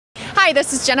Hi,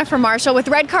 this is Jennifer Marshall with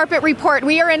Red Carpet Report.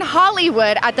 We are in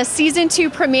Hollywood at the Season 2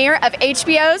 premiere of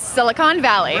HBO's Silicon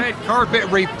Valley. Red Carpet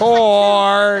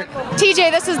Report.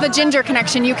 TJ, this is the ginger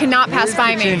connection. You cannot pass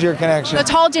by me. Ginger connection. The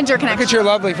tall ginger connection. Look at your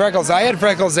lovely freckles. I had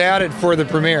freckles added for the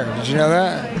premiere. Did you know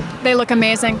that? They look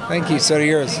amazing. Thank you. So do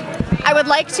yours. I would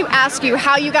like to ask you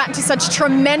how you got into such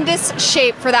tremendous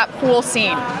shape for that pool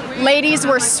scene. Ladies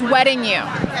were sweating you.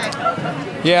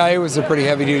 Yeah, it was a pretty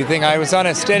heavy-duty thing. I was on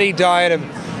a steady diet of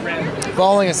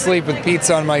falling asleep with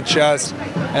pizza on my chest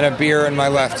and a beer in my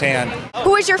left hand.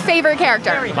 Who is your favorite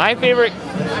character? My favorite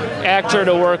actor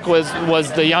to work with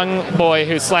was the young boy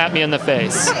who slapped me in the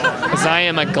face, because I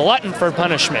am a glutton for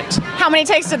punishment. How many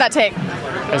takes did that take?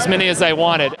 As many as I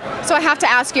wanted. So I have to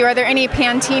ask you, are there any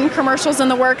Pantene commercials in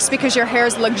the works because your hair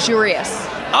is luxurious?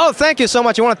 Oh, thank you so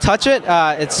much. You want to touch it? Can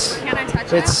I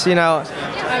touch it? You know.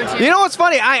 You know what's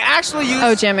funny? I actually use.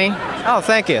 Oh, Jimmy. Oh,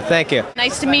 thank you. Thank you.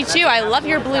 Nice to meet you. I love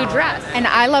your blue dress. And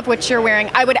I love what you're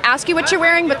wearing. I would ask you what you're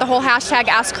wearing, but the whole hashtag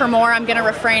ask her more, I'm going to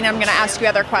refrain. I'm going to ask you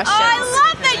other questions. Oh, I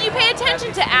love that you pay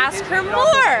attention to ask her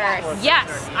more.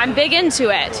 Yes, I'm big into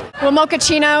it. Will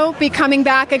Mochaccino be coming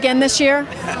back again this year?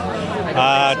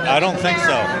 I don't think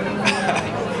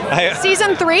so.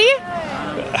 Season 3?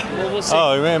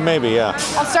 Oh, maybe, yeah.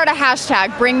 I'll start a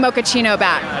hashtag, bring Mochaccino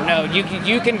back. No,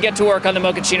 you can get to work on the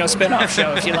Mochaccino spin-off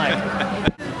show if you like.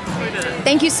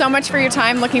 Thank you so much for your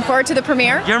time. Looking forward to the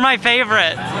premiere. You're my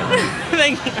favorite.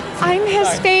 Thank you. I'm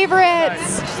his favorite.